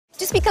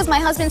Just because my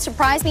husband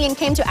surprised me and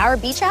came to our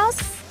beach house,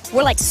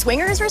 we're like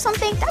swingers or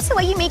something? That's the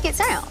way you make it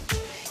sound.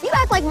 You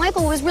act like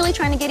Michael was really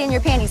trying to get in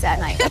your panties that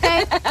night,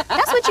 okay?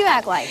 That's what you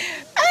act like.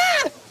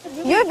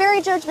 You're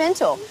very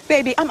judgmental.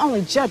 Baby, I'm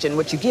only judging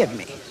what you give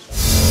me.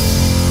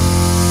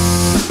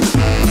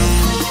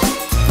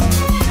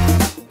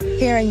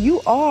 Karen,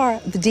 you are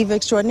the diva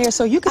extraordinaire,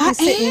 so you could be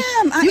sitting.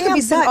 You could be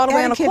sitting all the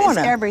way in the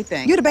corner. Is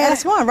everything. You're the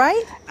baddest one,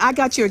 right? I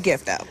got you a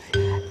gift, though.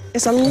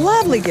 It's a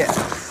lovely gift.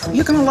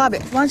 You're gonna love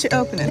it. Why don't you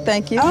open it?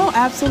 Thank you. Oh,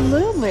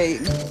 absolutely.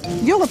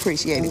 You'll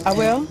appreciate it. I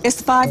will. It's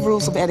the 5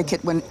 rules of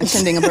etiquette when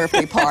attending a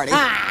birthday party.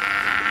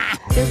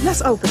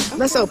 Let's open it.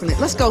 Let's open it.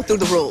 Let's go through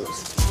the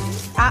rules.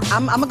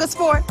 I'm a good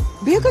sport.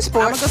 Be a good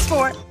sport. I'm a good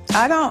sport.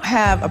 I don't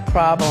have a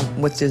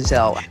problem with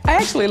Gizelle. I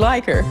actually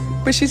like her,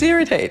 but she's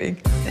irritating.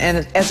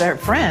 And as her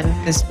friend,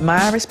 it's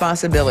my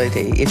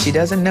responsibility, if she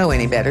doesn't know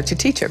any better, to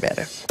teach her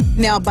better.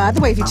 Now, by the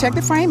way, if you check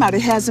the frame out,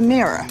 it has a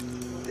mirror.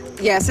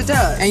 Yes, it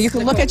does. And you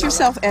can look at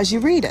yourself as you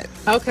read it.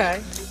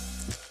 Okay.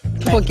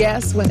 For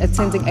guests when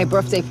attending a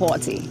birthday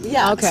party.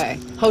 Yeah. Okay.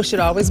 Host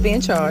should always be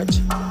in charge.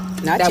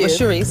 Not that you. was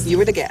Sharice. You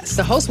were the guest.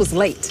 The host was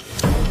late.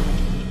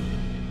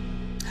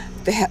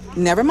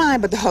 Never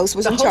mind, but the host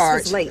was in charge. The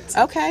host was late.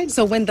 Okay.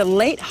 So when the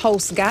late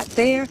host got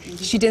there,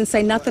 she didn't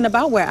say nothing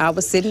about where I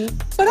was sitting.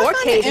 But I or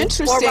find Katie, it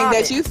interesting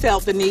that you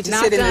felt the need to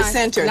sit in the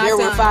center. There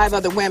were 5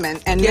 other women,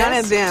 and none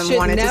of them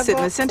wanted to sit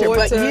in the center,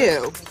 but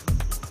you.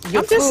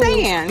 I'm just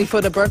saying.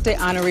 Before the birthday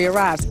honoree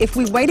arrives. If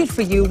we waited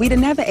for you, we'd have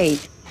never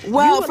ate.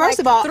 Well, first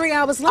of all, 3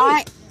 hours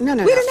late. No. We'd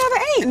have never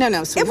ate.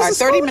 No, sweetheart.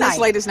 30 minutes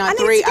late is not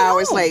 3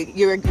 hours late.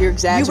 You're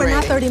exaggerating. You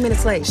were not 30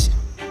 minutes late.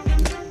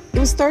 It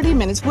was 30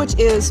 minutes, which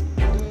is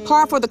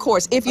par for the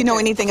course, if you know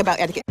anything about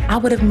etiquette. I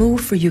would have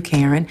moved for you,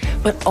 Karen,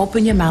 but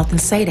open your mouth and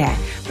say that.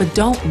 But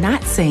don't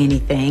not say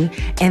anything,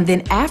 and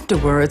then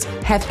afterwards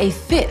have a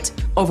fit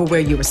over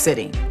where you were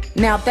sitting.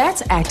 Now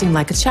that's acting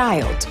like a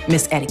child,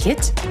 Miss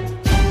Etiquette.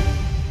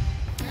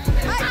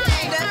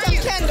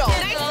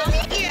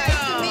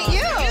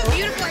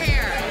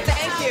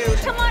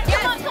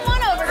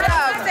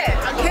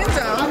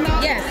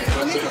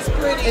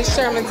 It's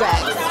Sherman's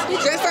ex.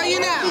 Just so you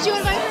know. Did you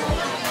invite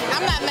her?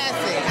 I'm not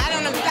messy. I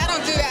don't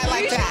do that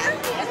like that.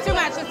 It's too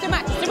much.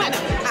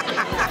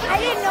 I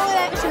didn't know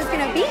that she was going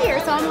to be here,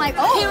 so I'm like,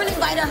 oh. Karen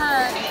invited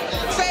her.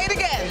 Say it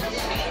again.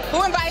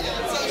 Who invited?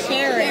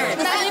 Karen.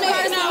 The same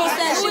person who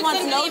says she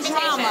wants no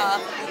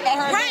drama at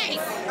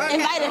her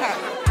invited her.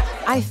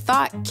 I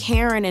thought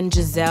Karen and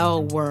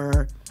Gizelle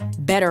were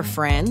better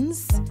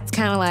friends. It's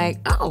kind of like,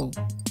 oh,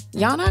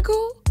 y'all not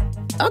cool?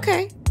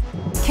 Okay.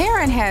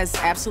 Karen has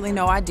absolutely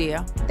no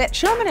idea that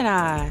Sherman and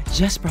I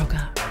just broke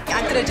up.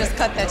 I could have just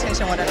cut that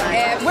tension with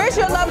her. Where's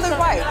your lovely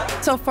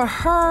wife? So for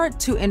her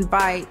to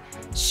invite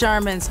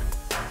Sherman's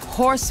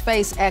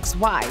horse-faced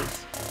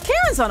ex-wife,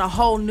 Karen's on a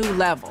whole new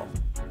level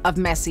of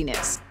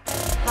messiness.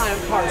 Hi,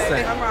 I'm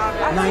Carson. I'm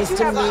Robyn. Nice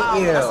to meet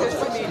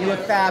you. You look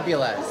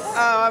fabulous.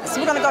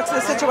 So we're gonna go to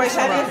the situation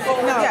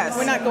room? No, yes.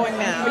 We're not going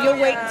now. Well,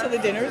 you'll wait until the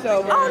dinner's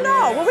over. Oh,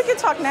 no. Well, we can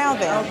talk now,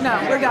 then.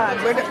 No, we're done.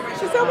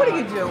 She said, what are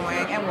you doing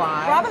and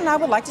why? Robyn and I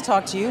would like to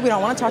talk to you. We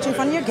don't want to talk to you in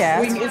front of your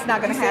guests. It's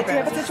not going to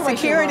happen.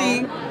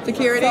 Security. So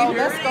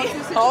let's go to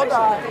situation. Hold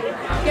on.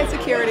 Get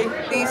security.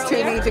 These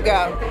two need to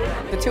go.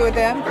 The two of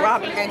them,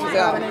 Robyn and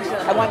Gizelle.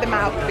 I want them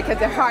out because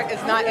their heart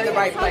is not in the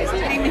right place.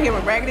 They came in here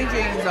with raggedy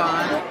jeans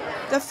on.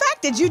 The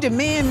fact that you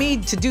demand me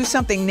to do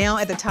something now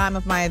at the time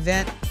of my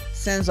event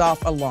sends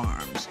off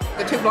alarms.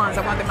 The 2 blondes,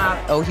 I want them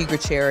out. Ohigre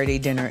Charity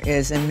Dinner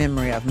is in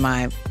memory of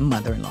my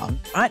mother-in-law.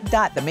 Aunt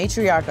Dot, the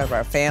matriarch of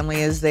our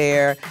family, is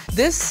there.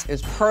 This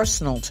is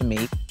personal to me.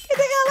 Get the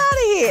hell out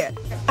of here.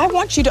 I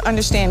want you to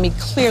understand me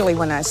clearly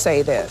when I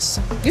say this.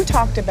 You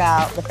talked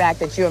about the fact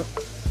that you and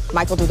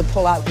Michael do the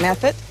pull-out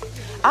method.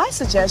 I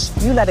suggest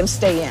you let him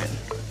stay in.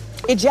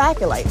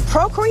 Ejaculate,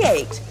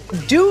 procreate.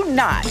 Do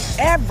not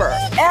ever,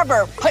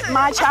 ever put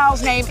my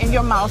child's name in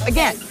your mouth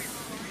again.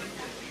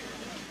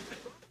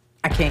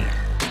 I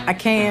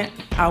can't.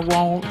 I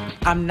won't.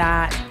 I'm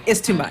not. It's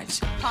too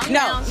much.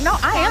 No,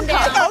 I am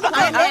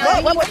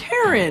calm.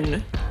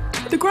 Karen,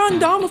 the Grande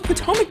Dame of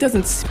Potomac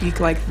doesn't speak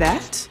like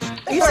that.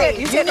 You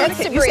said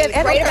etiquette. You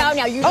said right about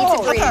now. You need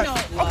to breathe.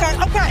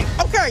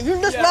 Okay. You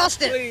just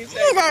lost it.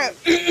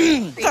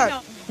 Okay.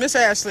 Miss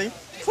Ashley,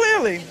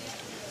 clearly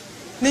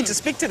need to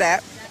speak to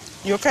that.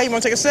 You okay? You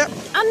want to take a sip?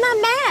 I'm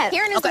not mad.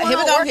 Karen is the one Here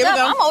we go.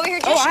 I'm over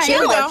here just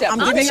chilling. I'm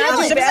giving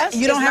you the best.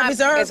 You don't have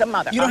reserve. As a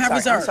mother. You don't have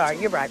reserve. I'm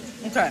sorry. You're right.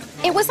 Okay.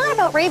 It was not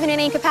about Raven in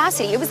any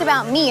capacity. It was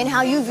about me and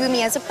how you view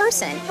me as a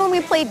person. When we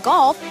played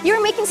golf, you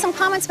were making some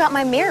comments about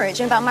my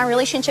marriage and about my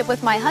relationship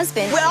with my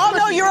husband. We all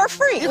know you're a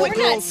freak. We're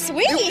not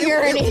swinging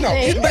or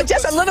anything. But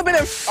just a little bit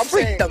of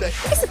freakdom.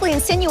 Basically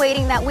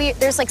insinuating that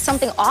there's like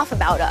something off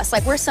about us.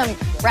 Like we're some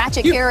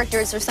ratchet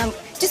characters or some...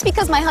 Just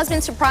because my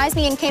husband surprised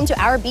me and came to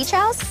our beach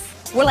house,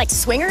 we're like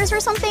swingers or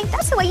something?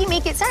 That's the way you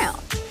make it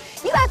sound.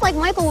 You act like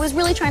Michael was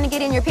really trying to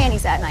get in your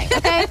panties that night,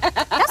 okay?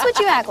 That's what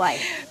you act like.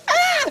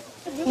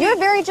 You're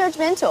very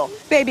judgmental.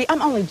 Baby,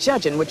 I'm only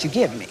judging what you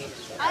give me.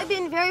 I've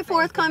been very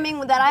forthcoming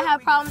that I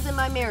have problems in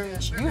my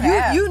marriage.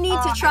 You need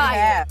to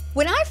try it.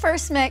 When I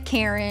first met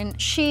Karen,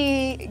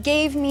 she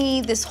gave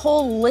me this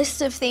whole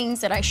list of things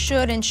that I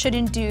should and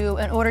shouldn't do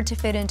in order to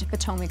fit into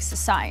Potomac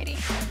society.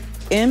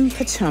 In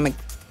Potomac,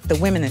 the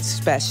women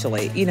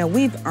especially, you know,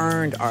 we've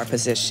earned our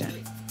position.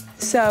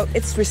 So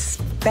it's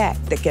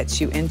respect that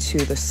gets you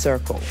into the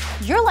circle.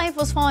 Your life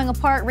was falling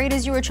apart right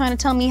as you were trying to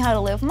tell me how to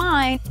live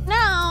mine.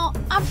 Now,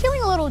 I'm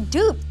feeling a little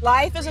duped.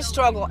 Life is a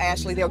struggle,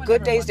 Ashley. There are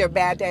good days, there are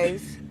bad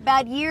days.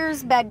 Bad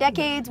years, bad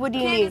decades, what do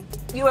you need?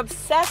 You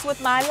obsessed with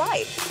my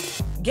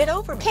life. Get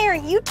over me.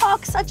 Karen, you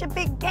talk such a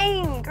big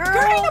game, girl.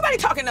 Girl, ain't nobody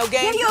talking no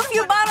game. Give you a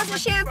few bottles of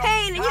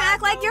champagne and you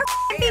act like you're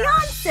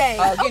Beyonce.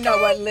 Oh, you know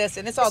what?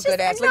 Listen, it's all good,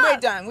 Ashley. We're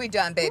done. We're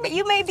done, baby.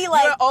 You may be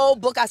like... Your old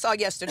book I saw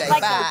yesterday.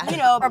 Like, bye. you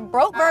know, a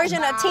broke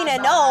version of Tina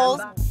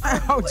Knowles.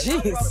 Oh,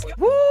 jeez.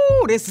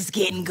 Woo, this is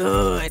getting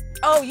good.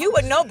 Oh, you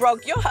would know,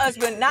 broke. Your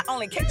husband not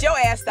only kicked your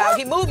ass out,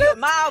 he moved you a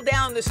mile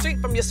down the street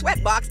from your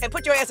sweat box and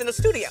put your ass in the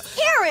studio.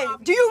 Karen,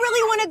 do you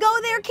really want to go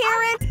there,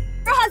 Karen?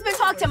 Your husband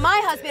talked to my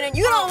husband and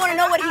you don't want to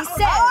know what he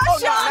said. Oh,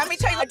 no, let me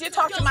tell you, I did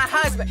talk to my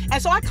husband. And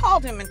so I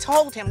called him and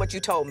told him what you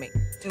told me.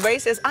 And Ray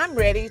says, I'm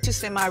ready to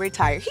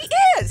semi-retire. He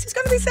is. He's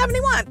going to be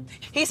 71.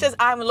 He says,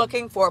 I'm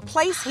looking for a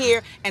place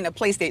here and a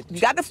place that,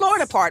 you got the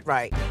Florida part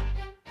right.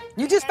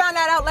 You just found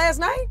that out last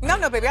night?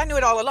 No, baby, I knew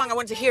it all along. I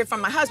wanted to hear it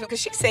from my husband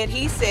because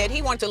he said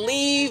he wanted to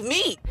leave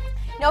me.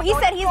 No, he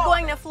said he's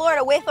going to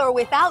Florida with or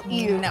without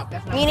you. No,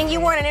 that's not. Meaning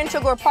you weren't an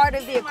integral part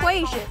of the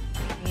equation.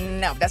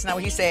 No, that's not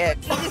what he said.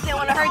 He just didn't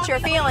want to hurt your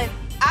feelings.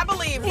 I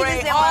believe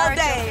Ray all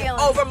day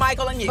over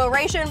Michael and you. But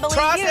Ray shouldn't believe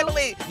Trust you. and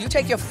believe. You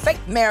take your fake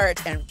marriage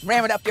and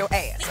ram it up your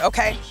ass,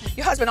 okay?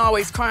 Your husband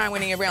always crying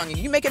when he's around you.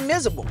 You make him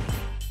miserable.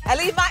 I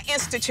leave my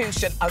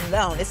institution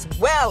alone. It's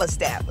well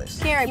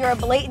established. Karen, you're a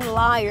blatant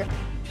liar.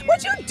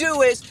 What you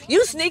do is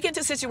you sneak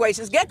into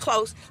situations, get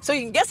close, so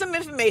you can get some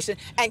information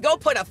and go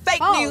put a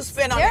fake news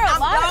spin on it.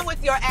 I'm done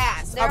with your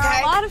ass, there okay? There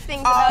are a lot of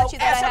things about you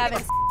that I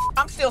haven't.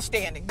 I'm still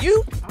standing.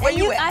 You? Where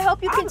you at? I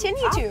hope you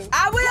continue to.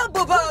 I will,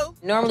 boo-boo.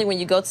 Normally when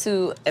you go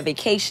to a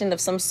vacation of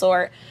some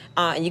sort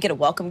and you get a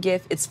welcome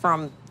gift, it's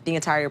from the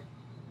entire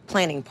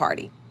planning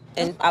party.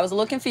 And I was a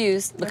little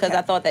confused because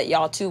I thought that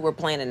y'all two were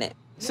planning it.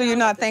 So you're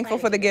not thankful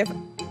for the gift?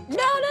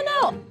 No.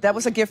 That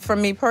was a gift from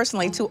me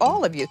personally to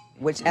all of you,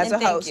 which as a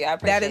host,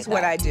 that is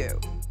what I do.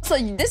 So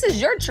this is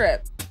your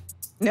trip?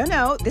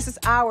 No, this is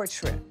our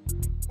trip.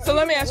 So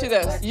let me ask you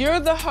this. You're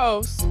the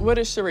host. What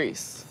is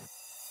Charisse?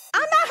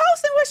 I'm not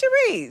hosting with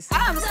Charisse.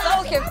 I'm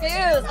so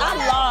confused. I'm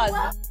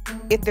lost.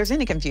 If there's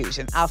any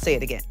confusion, I'll say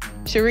it again.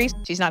 Charisse,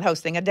 she's not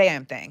hosting a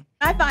damn thing.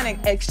 I find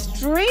it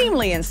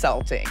extremely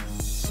insulting.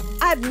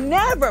 I've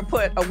never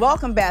put a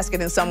welcome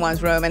basket in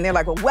someone's room and they're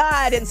like, well,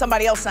 why didn't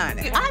somebody else sign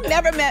it? I've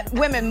never met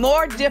women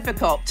more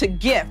difficult to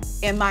gift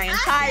in my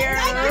entire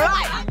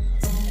life.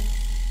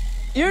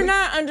 You're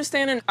not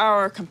understanding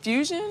our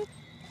confusion.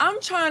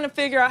 I'm trying to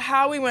figure out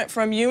how we went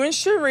from you and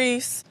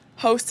Charisse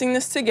hosting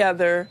this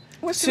together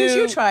to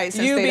you try it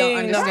since you they don't being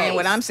understand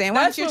what I'm saying.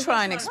 Why don't you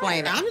try and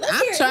explain it? I'm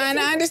trying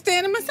to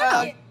understand it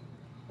myself.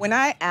 When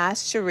I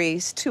asked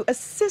Charisse to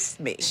assist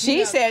me,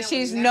 she said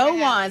she's no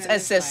one's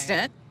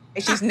assistant.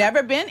 She's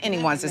never been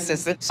anyone's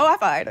assistant, so I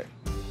fired her.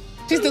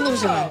 She's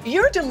delusional.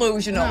 You're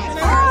delusional.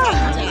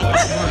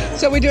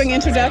 So we're doing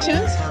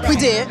introductions? We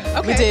did.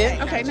 Okay. We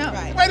did. Okay, no.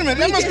 Wait a minute,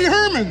 that must be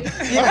Herman.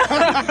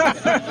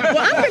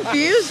 Well, I'm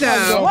confused,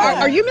 though.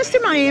 Are you Mr.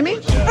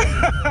 Miami?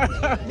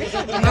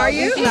 Are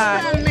you?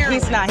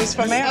 He's not. He's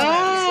from Maryland.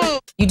 Oh.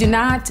 You do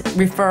not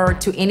refer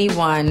to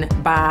anyone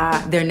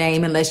by their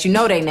name unless you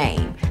know their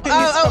name.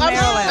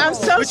 I'm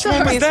so Which sorry.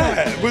 one was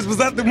that? Was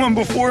that the one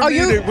before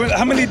me?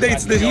 How many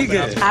dates did he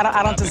get?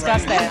 I don't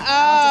discuss that.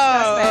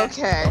 Oh,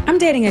 okay. I'm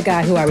dating a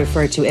guy who I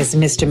refer to as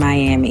Mr.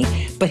 Miami,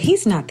 but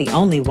he's not the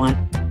only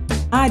one.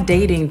 My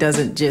dating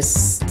doesn't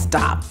just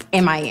stop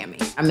in Miami.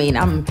 I mean,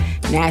 I'm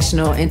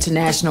national,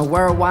 international,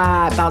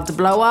 worldwide, about to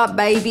blow up,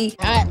 baby.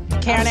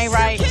 Karen ain't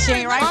right. She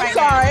ain't right I'm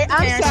sorry. now.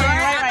 Karen, she ain't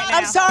right now.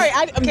 I'm sorry.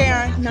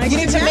 Karen, Nice you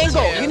need to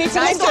mingle. You need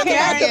to mingle,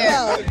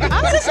 Karen.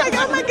 I'm just like,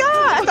 oh my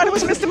God. I thought it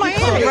was Mr.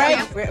 Miami,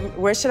 right?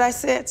 Where should I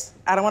sit?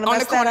 I don't want to On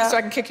mess the corner that up. so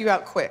I can kick you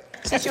out quick.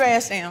 Sit your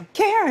ass down.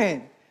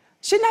 Karen,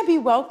 shouldn't I be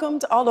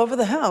welcomed all over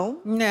the home?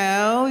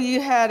 No,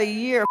 you had a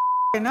year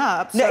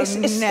up, so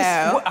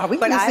no. Are we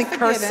But using I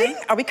cursing?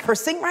 Are we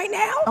cursing right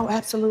now? Oh,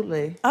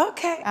 absolutely.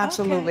 Okay.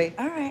 Absolutely. Okay.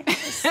 All right.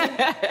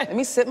 Let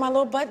me sit my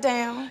little butt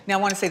down. Now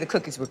I want to say the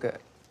cookies were good.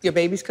 Your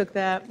babies cooked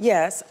that?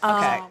 Yes.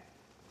 Okay.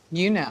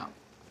 You know,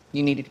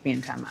 you needed to be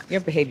in timeout.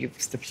 Your behavior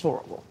was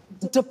deplorable.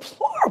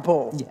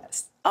 Deplorable?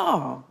 Yes.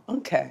 Oh,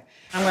 okay.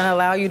 I'm going to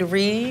allow you to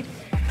read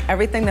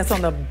everything that's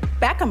on the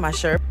back of my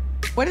shirt.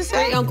 What is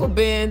that? Hey, Uncle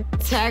Ben,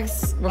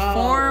 tax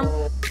reform.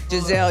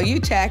 Gizelle, you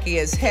tacky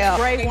as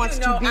hell. Ray wants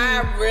to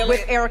be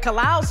with Erica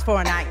Lyles for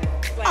a night.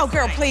 Oh,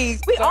 girl,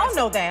 please. We all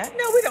know that.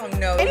 No, we don't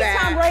know that.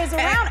 Anytime Ray's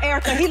around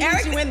Erica, he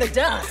leaves you in the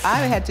dust. I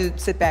had to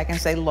sit back and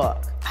say, look,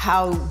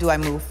 how do I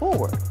move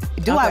forward?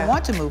 Do I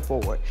want to move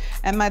forward?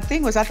 And my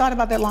thing was, I thought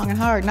about that long and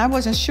hard, and I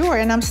wasn't sure,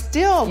 and I'm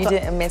still... You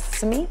didn't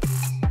miss me?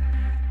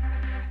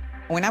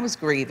 When I was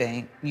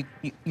grieving,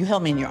 you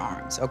held me in your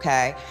arms,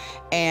 okay?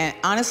 And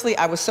honestly,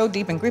 I was so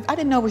deep in grief, I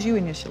didn't know it was you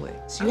initially.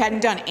 So you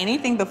hadn't done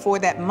anything before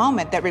that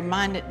moment that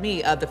reminded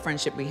me of the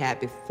friendship we had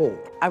before.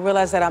 I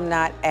realized that I'm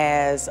not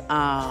as,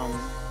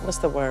 what's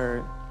the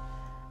word?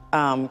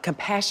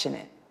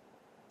 Compassionate.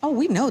 Oh,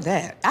 we know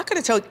that. I could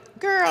have told,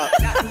 girl,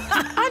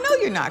 I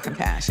know you're not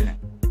compassionate.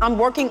 I'm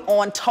working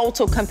on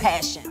total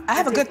compassion. I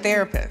have a good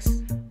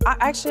therapist.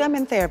 Actually, I'm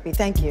in therapy,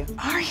 thank you.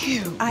 Are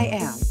you? I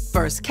am.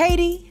 First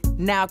Katie,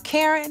 now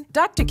Karen.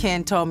 Dr.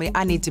 Ken told me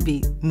I need to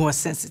be more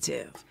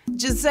sensitive.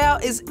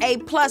 Gizelle is A++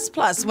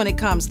 when it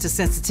comes to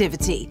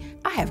sensitivity.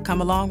 I have come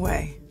a long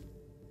way.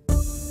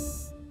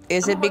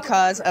 Is it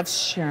because of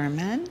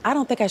Sherman? I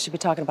don't think I should be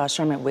talking about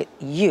Sherman with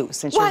you,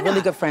 since you're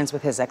really good friends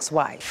with his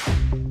ex-wife.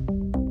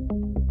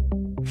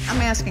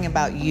 I'm asking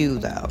about you,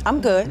 though. I'm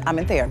good. I'm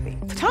in therapy.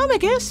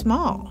 Potomac is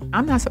small.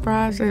 I'm not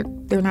surprised that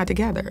they're not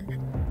together.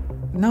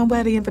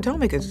 Nobody in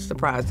Potomac is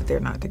surprised that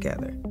they're not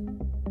together.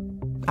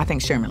 I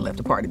think Sherman left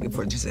the party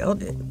before Gizelle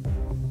did.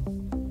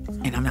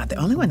 And I'm not the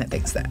only one that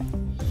thinks that.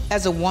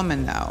 As a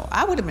woman, though,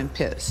 I would have been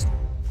pissed.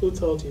 Who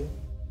told you?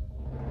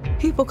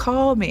 People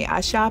call me.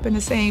 I shop in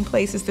the same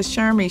places the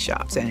Sherman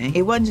shops in.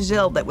 It wasn't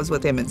Gizelle that was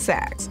with him in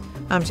Saks.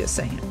 I'm just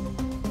saying.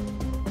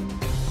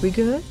 We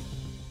good?